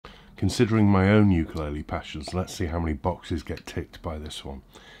considering my own ukulele passions, let's see how many boxes get ticked by this one.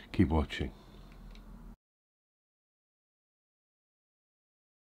 Keep watching.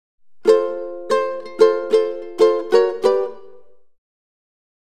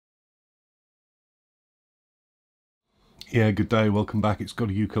 Yeah, good day, welcome back. It's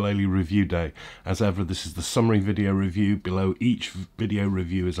GotAUkulele review day. As ever, this is the summary video review. Below each video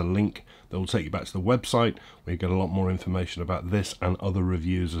review is a link that will take you back to the website where you get a lot more information about this and other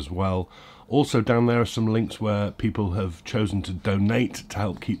reviews as well. Also down there are some links where people have chosen to donate to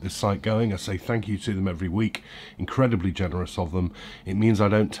help keep this site going. I say thank you to them every week. Incredibly generous of them. It means I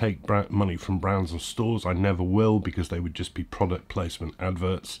don't take money from brands and stores. I never will, because they would just be product placement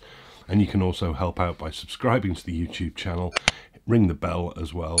adverts. And you can also help out by subscribing to the YouTube channel, ring the bell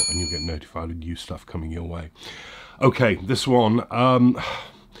as well, and you'll get notified of new stuff coming your way. Okay, this one,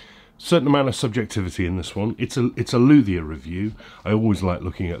 certain amount of subjectivity in this one. It's a luthier review. I always like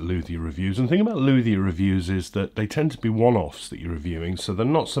looking at luthier reviews, and the thing about luthier reviews is that they tend to be one-offs that you're reviewing, so they're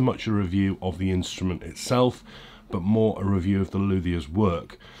not so much a review of the instrument itself, but more a review of the luthier's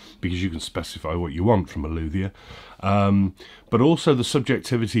work, because you can specify what you want from a luthier. But also the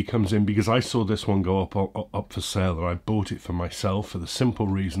subjectivity comes in because I saw this one go up for sale, and I bought it for myself for the simple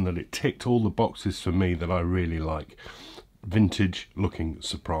reason that it ticked all the boxes for me that I really like. Vintage looking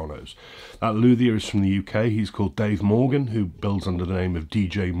Sopranos. That luthier is from the UK. He's called Dave Morgan, who builds under the name of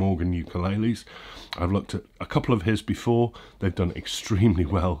DJ Morgan Ukuleles. I've looked at a couple of his before. They've done extremely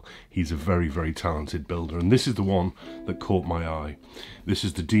well. He's a very, very talented builder, and this is the one that caught my eye. This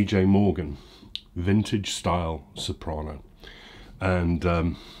is the DJ Morgan vintage style Soprano, and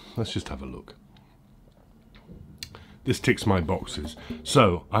let's just have a look. This ticks my boxes.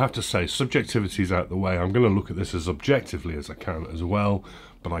 So I have to say, subjectivity's out the way. I'm going to look at this as objectively as I can as well,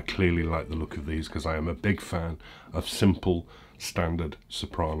 but I clearly like the look of these because I am a big fan of simple standard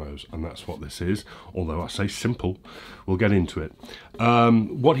Sopranos, and that's what this is. Although I say simple, we'll get into it.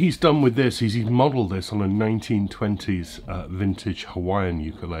 What he's done with this is he's modeled this on a 1920s vintage Hawaiian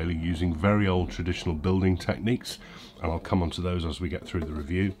ukulele using very old traditional building techniques, and I'll come on to those as we get through the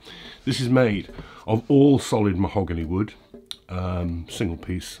review. This is made of all solid mahogany wood, single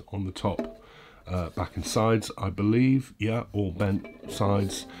piece on the top, back and sides, I believe. Yeah, all bent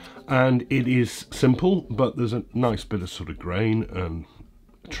sides. And it is simple, but there's a nice bit of sort of grain and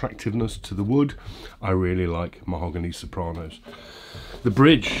attractiveness to the wood. I really like mahogany Sopranos. The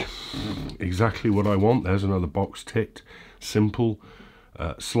bridge, exactly what I want. There's another box ticked. Simple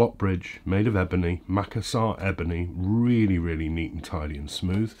slot bridge made of ebony, Makassar ebony, really, really neat and tidy and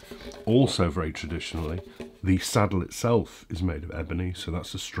smooth. Also very traditionally, the saddle itself is made of ebony, so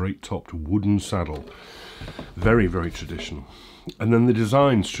that's a straight topped wooden saddle. Very, very traditional. And then the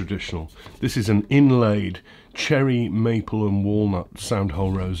design's traditional. This is an inlaid cherry, maple and walnut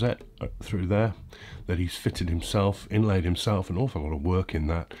soundhole rosette through there that he's fitted himself, inlaid himself, an awful lot of work in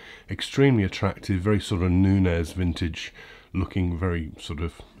that. Extremely attractive, very sort of Nunez vintage looking, very sort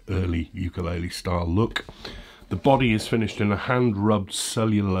of early ukulele style look. The body is finished in a hand-rubbed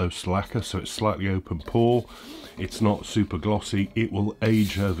cellulose lacquer, so it's slightly open pore. It's not super glossy. It will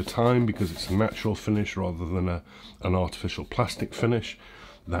age over time because it's a natural finish rather than an artificial plastic finish.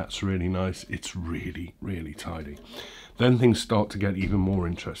 That's really nice. It's really, really tidy. Then things start to get even more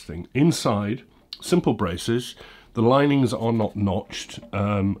interesting. Inside, simple braces. The linings are not notched,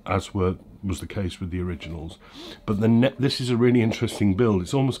 as was the case with the originals. But this is a really interesting build.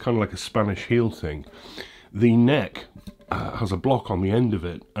 It's almost kind of like a Spanish heel thing. The neck has a block on the end of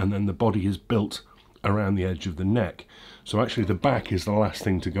it, and then the body is built around the edge of the neck. So actually the back is the last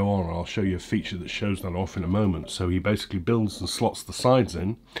thing to go on. I'll show you a feature that shows that off in a moment. So he basically builds and slots the sides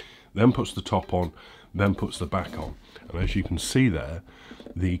in, then puts the top on, then puts the back on. And as you can see there,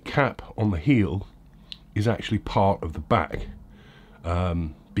 the cap on the heel is actually part of the back,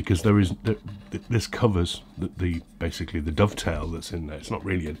 because this covers basically the dovetail that's in there. It's not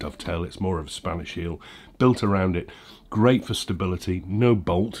really a dovetail, it's more of a Spanish heel built around it. Great for stability, no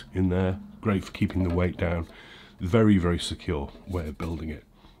bolt in there, great for keeping the weight down. Very, very secure way of building it.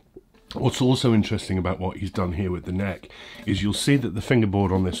 What's also interesting about what he's done here with the neck is you'll see that the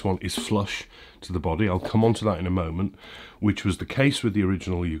fingerboard on this one is flush to the body. I'll come on to that in a moment, which was the case with the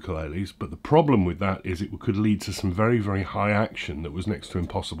original ukuleles, but the problem with that is it could lead to some very, very high action that was next to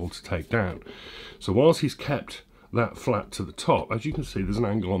impossible to take down. So whilst he's kept that flat to the top, as you can see, there's an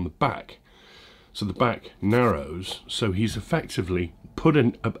angle on the back. So the back narrows, so he's effectively put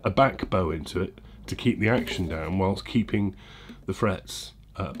a back bow into it to keep the action down whilst keeping the frets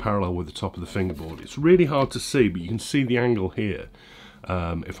parallel with the top of the fingerboard. It's really hard to see, but you can see the angle here.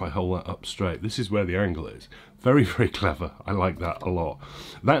 If I hold that up straight, this is where the angle is. Very, very clever. I like that a lot.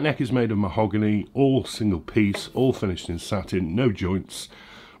 That neck is made of mahogany, all single piece, all finished in satin, no joints.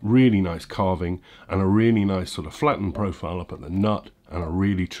 Really nice carving and a really nice sort of flattened profile up at the nut, and a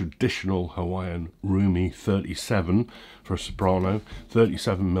really traditional Hawaiian roomy 37 for a soprano,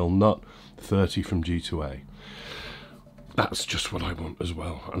 37mm nut, 30 from G2A. That's just what I want as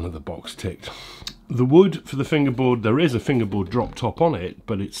well. Another box ticked. The wood for the fingerboard, there is a fingerboard drop top on it,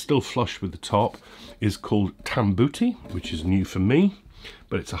 but it's still flush with the top, is called tambuti, which is new for me,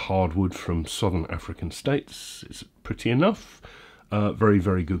 but it's a hardwood from southern African states. It's pretty enough. Very,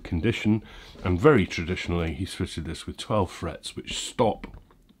 very good condition, and very traditionally he's fitted this with 12 frets which stop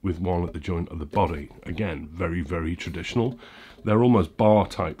with one at the joint of the body. Again, very, very traditional. They're almost bar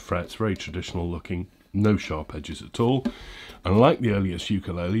type frets, very traditional looking, no sharp edges at all, and like the earliest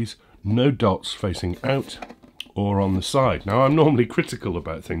ukuleles, no dots facing out or on the side. Now, I'm normally critical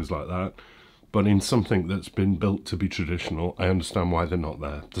about things like that, but in something that's been built to be traditional, I understand why they're not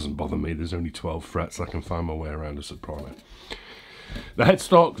there. It doesn't bother me. There's only 12 frets. I can find my way around a soprano. The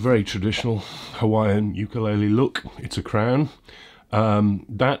headstock, very traditional Hawaiian ukulele look. It's a crown.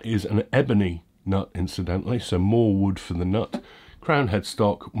 That is an ebony nut, incidentally, so more wood for the nut. Crown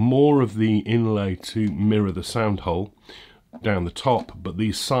headstock, more of the inlay to mirror the sound hole down the top, but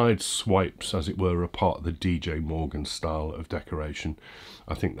these side swipes, as it were, are part of the DJ Morgan style of decoration.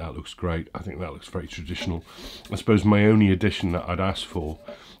 I think that looks great. I think that looks very traditional. I suppose my only addition that I'd ask for,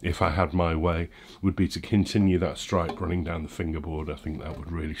 if I had my way, would be to continue that stripe running down the fingerboard. I think that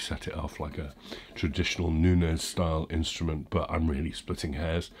would really set it off like a traditional Nunez style instrument, but I'm really splitting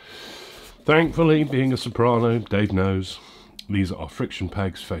hairs. Thankfully, being a soprano, Dave knows, these are friction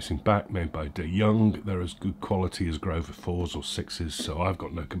pegs facing back, made by De Young. They're as good quality as Grover 4s or 6s, so I've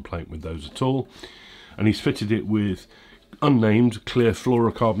got no complaint with those at all. And he's fitted it with unnamed clear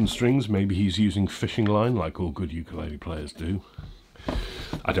fluorocarbon strings. Maybe he's using fishing line like all good ukulele players do.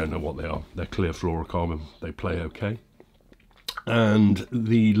 I don't know what they are. They're clear fluorocarbon. They play okay. And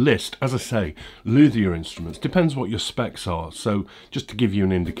the list, as I say, luthier instruments, depends what your specs are. So just to give you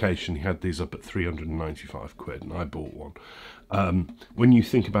an indication, he had these up at 395 quid and I bought one. When you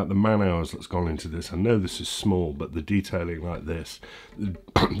think about the man hours that's gone into this, I know this is small, but the detailing like this, the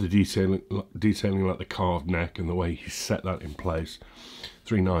detailing like the carved neck and the way he set that in place,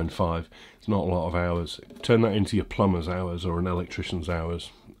 395, it's not a lot of hours. Turn that into your plumber's hours or an electrician's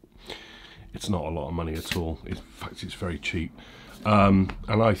hours. It's not a lot of money at all. In fact, it's very cheap. And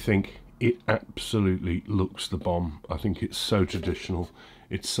I think it absolutely looks the bomb. I think it's so traditional.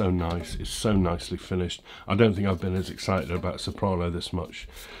 It's so nice. It's so nicely finished. I don't think I've been as excited about soprano this much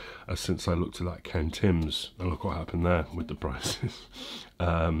as since I looked at that Ken Timms. And look what happened there with the prices.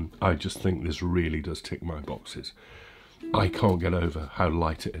 I just think this really does tick my boxes. I can't get over how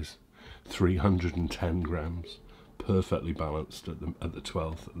light it is. 310 grams. Perfectly balanced at the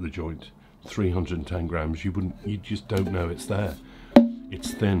 12th at the joint. 310 grams, you just don't know it's there.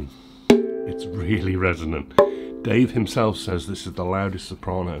 It's thin, it's really resonant. Dave himself says this is the loudest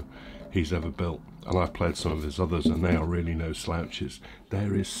soprano he's ever built, and I've played some of his others and they are really no slouches.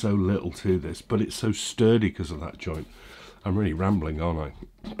 There is so little to this, but it's so sturdy because of that joint. I'm really rambling, aren't I?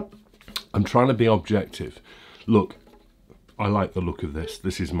 I'm trying to be objective. Look, I like the look of this.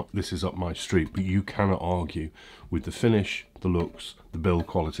 This is up my street, but you cannot argue with the finish, the looks, the build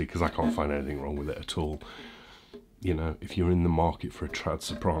quality, because I can't find anything wrong with it at all. You know, if you're in the market for a trad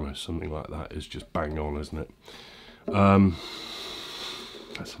soprano, something like that is just bang on, isn't it?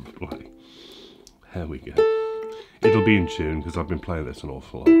 Let's have a play. Here we go. It'll be in tune because I've been playing this an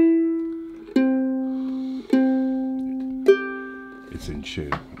awful lot. It's in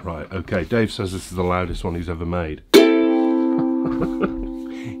tune. Right, okay, Dave says this is the loudest one he's ever made.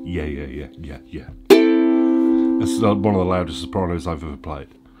 Yeah. This is one of the loudest sopranos I've ever played.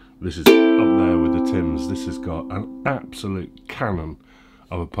 This is up there with the Timms. This has got an absolute cannon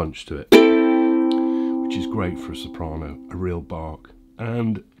of a punch to it, which is great for a soprano, a real bark.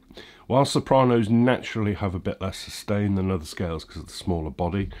 And while sopranos naturally have a bit less sustain than other scales because of the smaller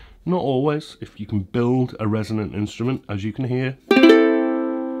body, not always. If you can build a resonant instrument, as you can hear,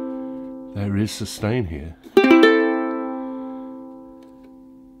 there is sustain here.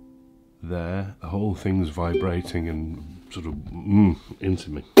 There, the whole thing's vibrating and sort of into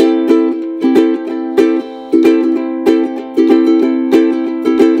me.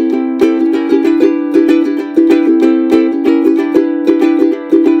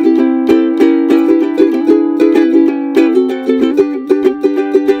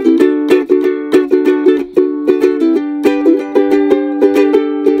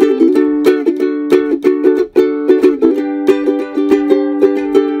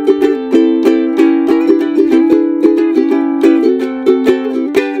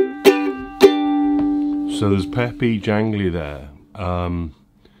 So there's peppy, jangly there,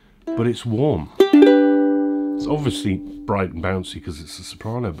 but it's warm. It's obviously bright and bouncy because it's a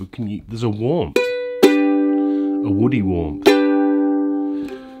soprano, but there's a warmth, a woody warmth.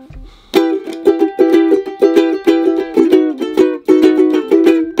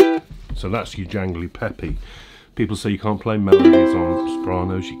 So that's your jangly peppy. People say you can't play melodies on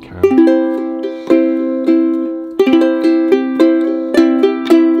sopranos, you can.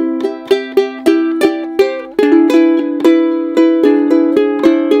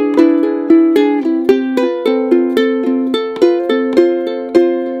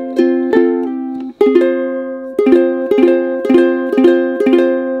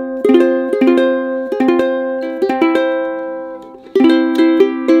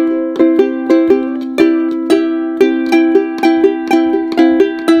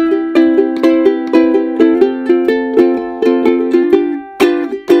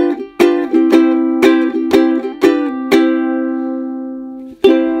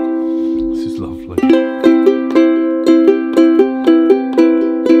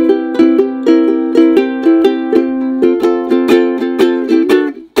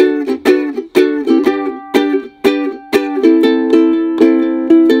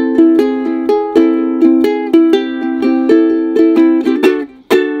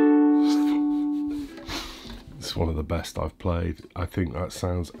 One of the best I've played. I think that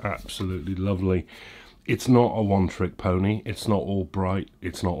sounds absolutely lovely. It's not a one-trick pony. It's not all bright,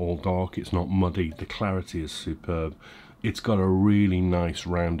 it's not all dark, it's not muddy. The clarity is superb. It's got a really nice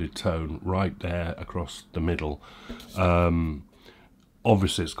rounded tone right there across the middle.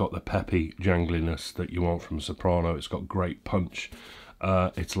 Obviously it's got the peppy jangliness that you want from a soprano. It's got great punch.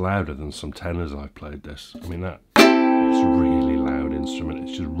 It's louder than some tenors I've played this. I mean, that it's a really loud instrument.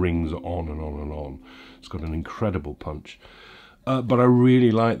 It just rings on and on and on. It's got an incredible punch. But I really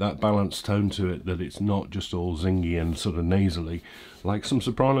like that balanced tone to it, that it's not just all zingy and sort of nasally like some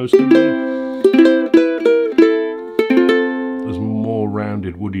sopranos can be. There's more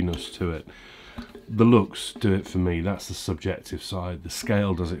rounded woodiness to it. The looks do it for me, that's the subjective side. The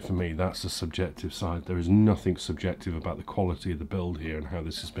scale does it for me, that's the subjective side. There is nothing subjective about the quality of the build here and how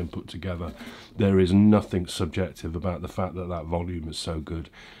this has been put together. There is nothing subjective about the fact that that volume is so good.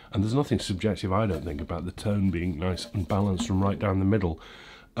 And there's nothing subjective, I don't think, about the tone being nice and balanced from right down the middle.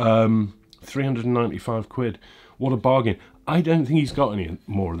 395 quid, what a bargain. I don't think he's got any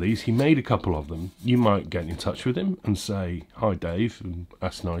more of these. He made a couple of them. You might get in touch with him and say, hi Dave, and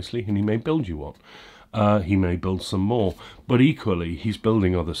ask nicely, and he may build you one. He may build some more, but equally he's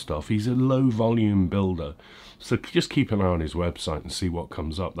building other stuff. He's a low volume builder, so just keep an eye on his website and see what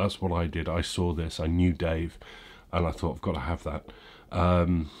comes up. That's what I did. I saw this, I knew Dave, and I thought I've got to have that.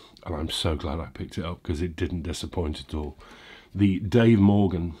 And I'm so glad I picked it up because it didn't disappoint at all. The Dave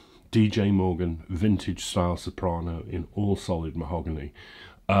Morgan, DJ Morgan vintage style soprano in all solid mahogany.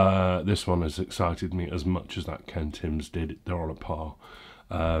 This one has excited me as much as that Ken Timms did. They're on a par.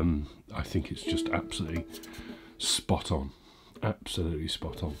 I think it's just absolutely spot on. Absolutely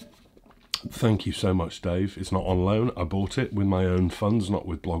spot on. Thank you so much, Dave. It's not on loan. I bought it with my own funds, not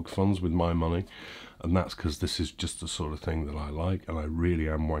with blog funds, with my money. And that's because this is just the sort of thing that I like, and I really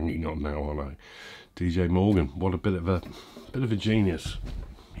am wanging on now, aren't I? DJ Morgan, what a bit of a genius.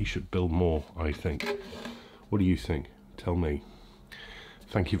 He should build more, I think. What do you think? Tell me.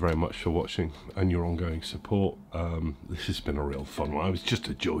 Thank you very much for watching and your ongoing support. This has been a real fun one. It was just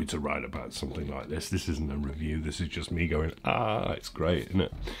a joy to write about something like this. This isn't a review. This is just me going, it's great, isn't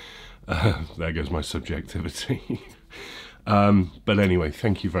it? There goes my subjectivity. But anyway,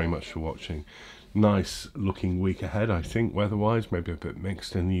 thank you very much for watching. Nice looking week ahead, I think, weather-wise. Maybe a bit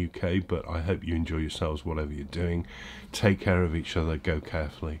mixed in the UK, but I hope you enjoy yourselves, whatever you're doing. Take care of each other. Go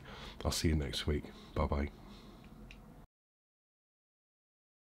carefully. I'll see you next week. Bye-bye.